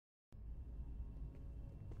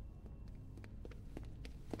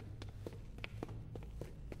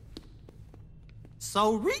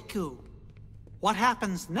So, Riku, what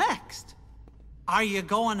happens next? Are you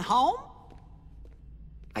going home?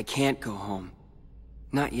 I can't go home.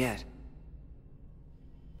 Not yet.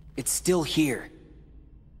 It's still here.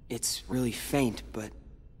 It's really faint, but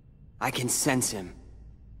I can sense him.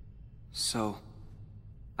 So,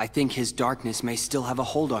 I think his darkness may still have a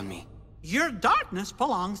hold on me. Your darkness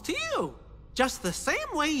belongs to you, just the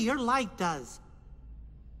same way your light does.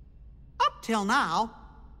 Up till now,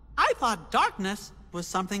 I thought darkness was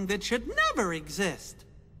something that should never exist.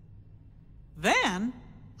 Then,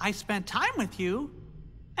 I spent time with you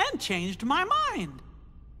and changed my mind.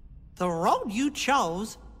 The road you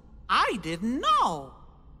chose, I didn't know.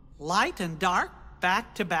 Light and dark,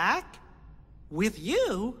 back to back. With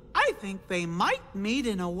you, I think they might meet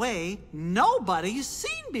in a way nobody's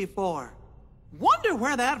seen before. Wonder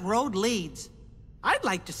where that road leads. I'd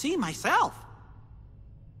like to see myself.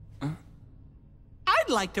 Huh? I'd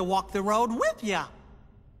like to walk the road with ya.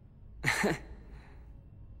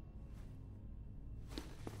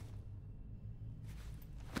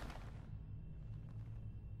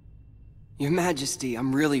 Your Majesty,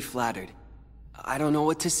 I'm really flattered. I don't know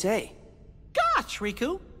what to say. Gosh,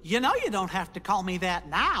 Riku, you know you don't have to call me that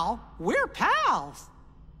now. We're pals.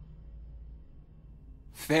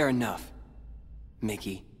 Fair enough,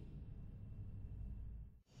 Mickey.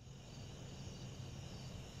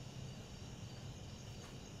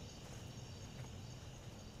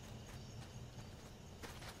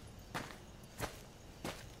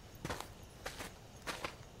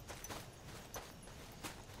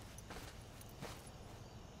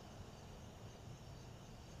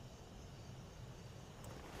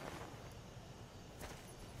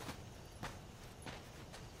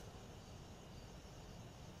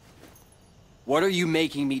 What are you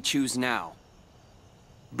making me choose now?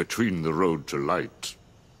 Between the road to light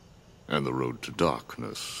and the road to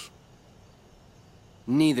darkness.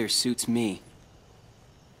 Neither suits me.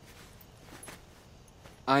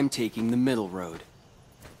 I'm taking the middle road.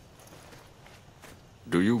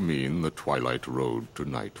 Do you mean the twilight road to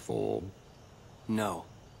nightfall? No.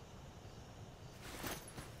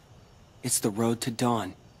 It's the road to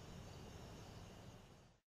dawn.